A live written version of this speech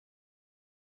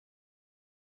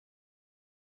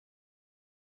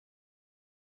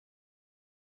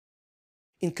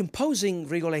In composing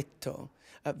Rigoletto,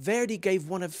 Verdi gave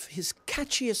one of his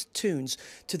catchiest tunes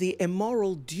to the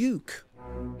immoral Duke.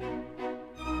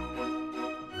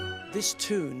 This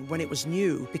tune, when it was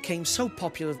new, became so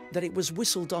popular that it was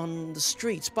whistled on the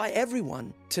streets by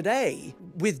everyone. Today,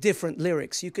 with different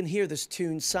lyrics, you can hear this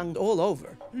tune sung all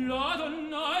over.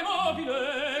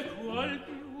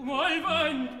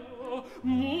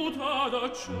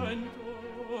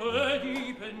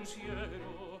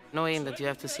 Knowing that you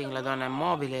have to sing La Donna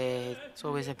Immobile, it's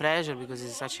always a pleasure because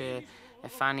it's such a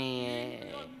fun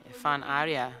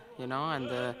aria, you know,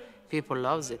 and people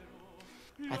loves it.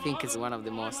 I think it's one of the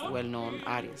most well-known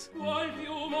arias.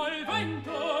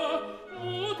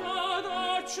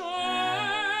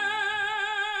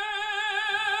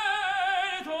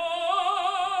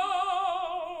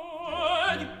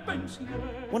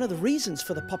 One of the reasons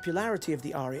for the popularity of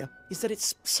the aria is that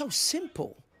it's so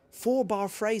simple. 4-bar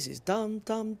phrases, dum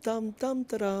dum dum dum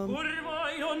da dum.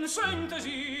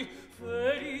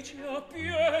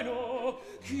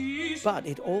 But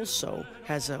it also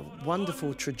has a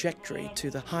wonderful trajectory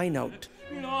to the high note.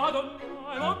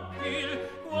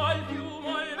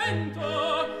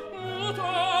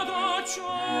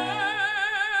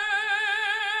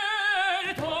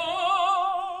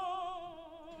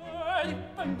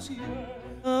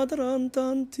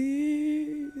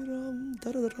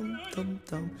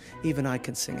 Even I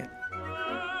can sing it.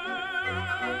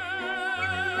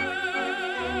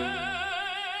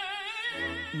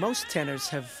 Most tenors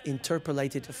have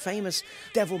interpolated a famous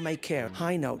devil may care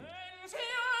high note.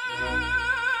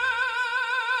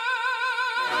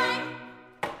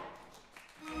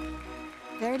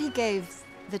 Verdi gave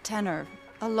the tenor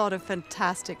a lot of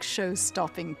fantastic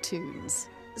show-stopping tunes.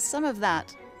 Some of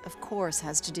that, of course,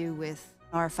 has to do with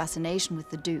our fascination with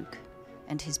the Duke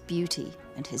and his beauty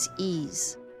and his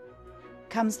ease.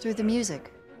 Comes through the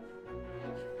music.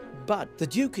 But the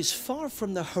Duke is far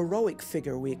from the heroic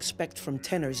figure we expect from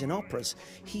tenors in operas.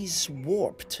 He's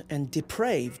warped and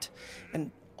depraved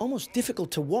and almost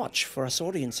difficult to watch for us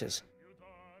audiences.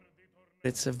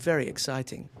 It's a very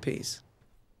exciting piece.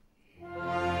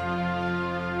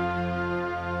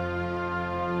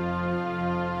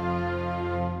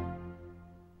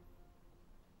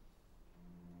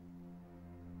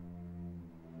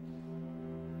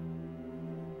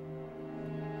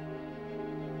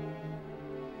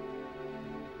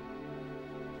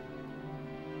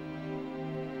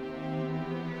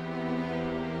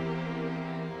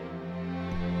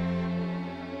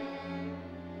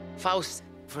 Faust,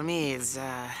 for me, it's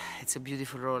a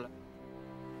beautiful role.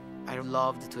 I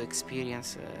loved to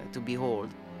experience, to behold.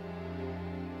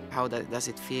 How does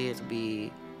it feel to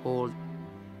behold?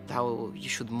 How you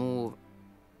should move,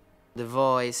 the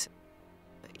voice.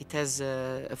 It has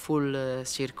a full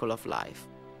circle of life.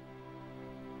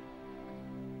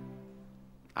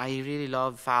 I really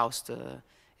love Faust.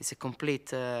 It's a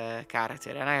complete character,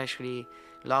 and I actually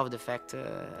love the fact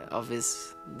of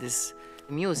this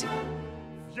music.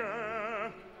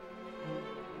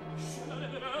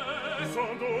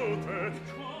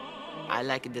 I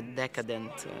like the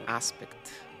decadent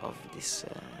aspect of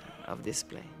this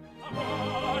play.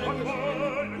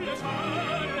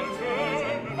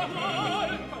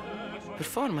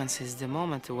 Performance is the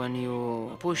moment when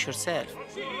you push yourself.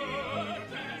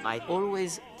 I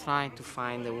always try to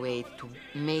find a way to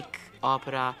make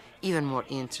opera even more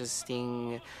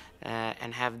interesting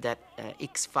and have that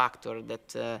X factor,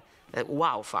 that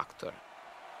wow factor.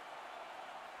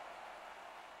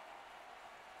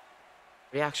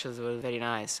 Reactions were very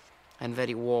nice and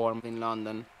very warm in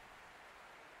London.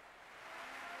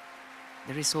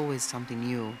 There is always something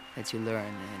new that you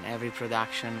learn in every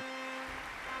production.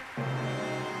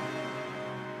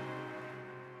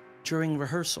 During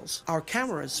rehearsals, our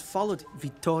cameras followed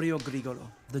Vittorio Grigolo,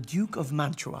 the Duke of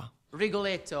Mantua.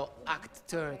 Rigoletto, Act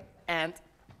 3, and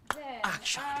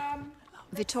action.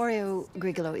 Vittorio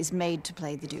Grigolo is made to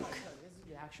play the Duke.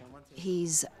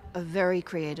 He's a very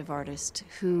creative artist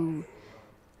who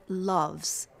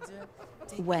loves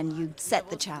when you set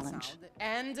the challenge.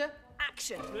 And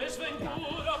action.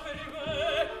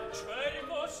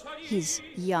 He's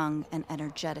young and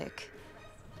energetic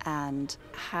and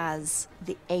has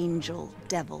the angel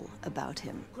devil about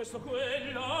him.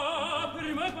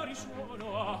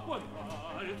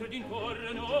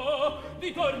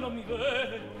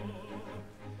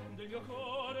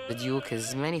 The Duke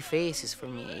has many faces for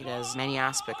me. It has many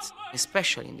aspects,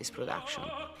 especially in this production.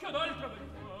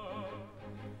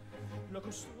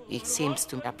 He seems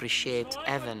to appreciate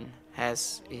heaven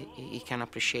as he can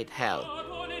appreciate hell.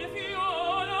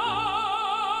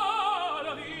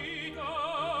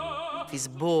 He's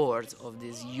bored of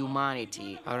this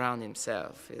humanity around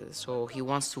himself. So he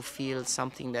wants to feel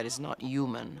something that is not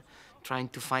human, trying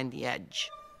to find the edge.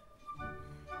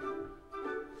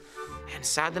 And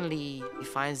suddenly he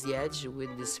finds the edge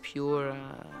with this pure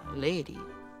lady.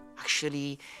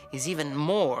 Actually, he's even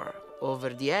more over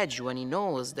the edge when he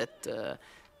knows that,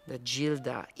 that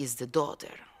Gilda is the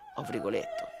daughter of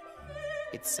Rigoletto.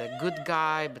 It's a good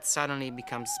guy, but suddenly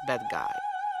becomes bad guy.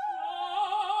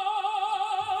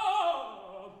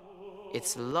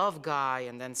 It's a love guy,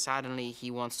 and then suddenly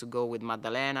he wants to go with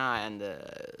Maddalena and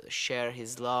share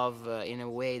his love in a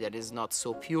way that is not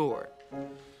so pure.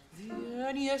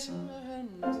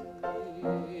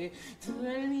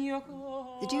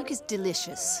 The Duke is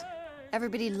delicious.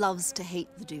 Everybody loves to hate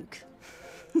the Duke.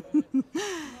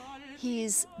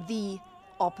 He's the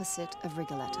opposite of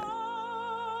Rigoletto.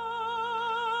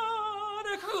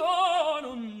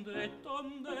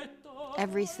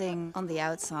 Everything on the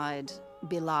outside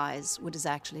belies what is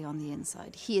actually on the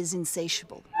inside. He is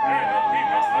insatiable.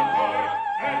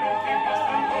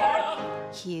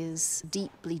 He is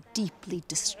deeply, deeply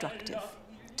destructive.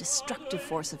 Destructive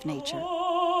force of nature.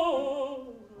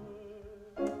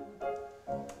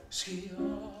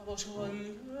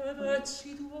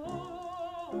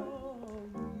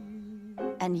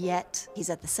 And yet, he's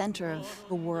at the center of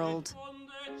a world.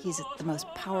 He's at the most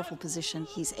powerful position.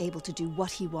 He's able to do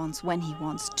what he wants, when he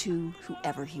wants, to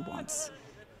whoever he wants.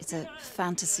 It's a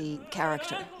fantasy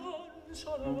character.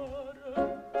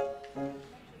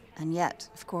 And yet,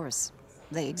 of course,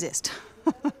 they exist.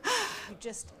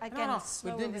 Just No, again, no,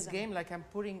 slower we're doing this rhythm. game like I'm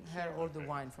pouring her all the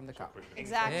wine from the cup.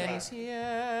 Exactly. And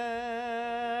here,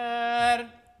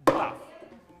 bluff.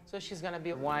 So she's gonna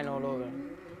be wine all over.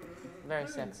 Very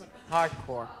sexy.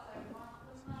 Hardcore.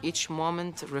 Each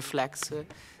moment reflects a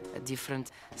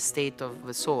different state of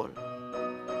the soul.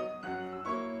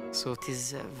 So it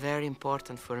is very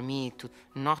important for me to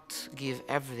not give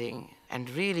everything and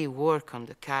really work on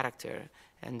the character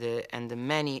and the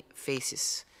many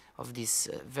faces of this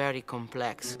very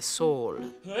complex soul.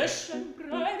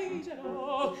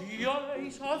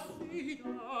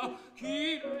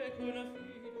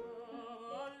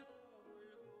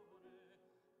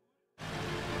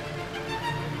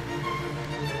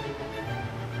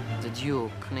 The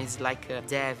Duke is like a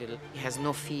devil. He has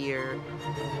no fear.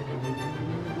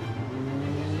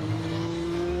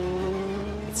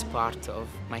 It's part of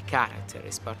my character.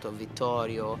 It's part of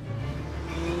Vittorio.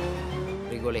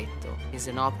 Rigoletto is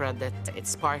an opera that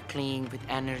it's sparkling with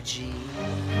energy.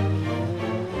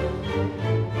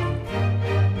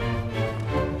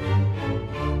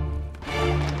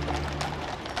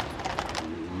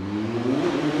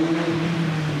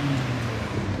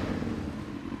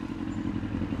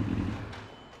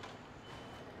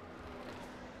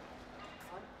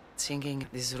 Singing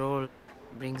this role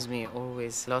brings me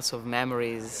always lots of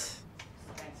memories.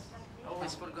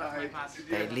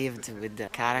 I lived with the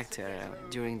character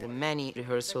during the many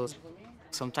rehearsals.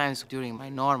 Sometimes during my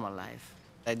normal life,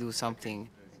 I do something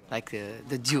like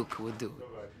the Duke would do.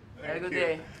 Have a good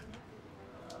day.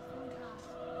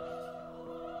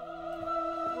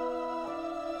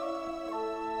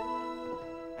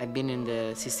 I've been in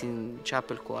the Sistine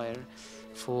Chapel choir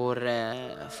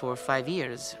for 5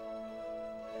 years.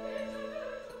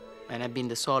 And I've been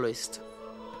the soloist.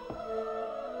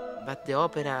 But the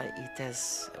opera, it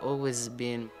has always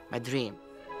been my dream.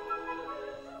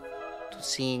 To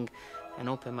sing and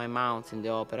open my mouth in the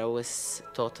opera, I always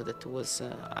thought that it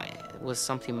was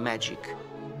something magic.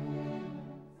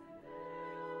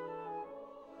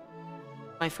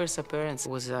 My first appearance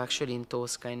was actually in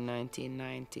Tosca in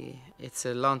 1990. It's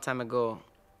a long time ago.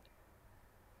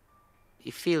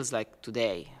 It feels like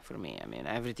today for me. I mean,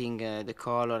 everything, the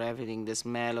color, everything, the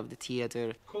smell of the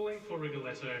theater. Calling for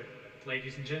Rigoletto.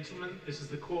 Ladies and gentlemen, this is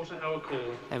the quarter-hour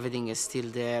call. Everything is still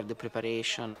there, the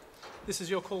preparation. This is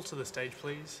your call to the stage,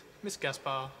 please. Miss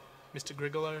Gaspar, Mr.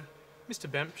 Grigolo, Mr.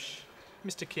 Bempsch,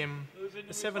 Mr. Kim,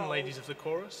 the 7 ladies of the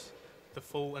chorus, the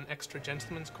full and extra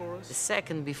gentlemen's The chorus.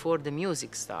 second before the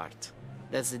music starts.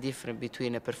 That's the difference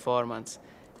between a performance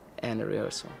and a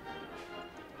rehearsal.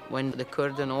 When the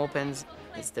curtain opens,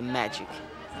 it's the magic.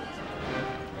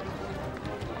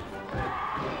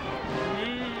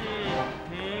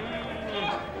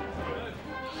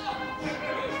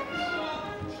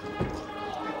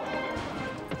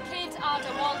 Kid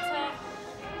Arda Walter,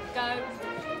 go.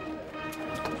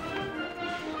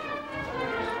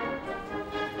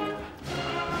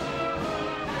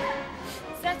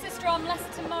 Zetterstrom,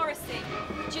 Leicester Morrissey,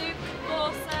 Duke,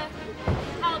 Borsa,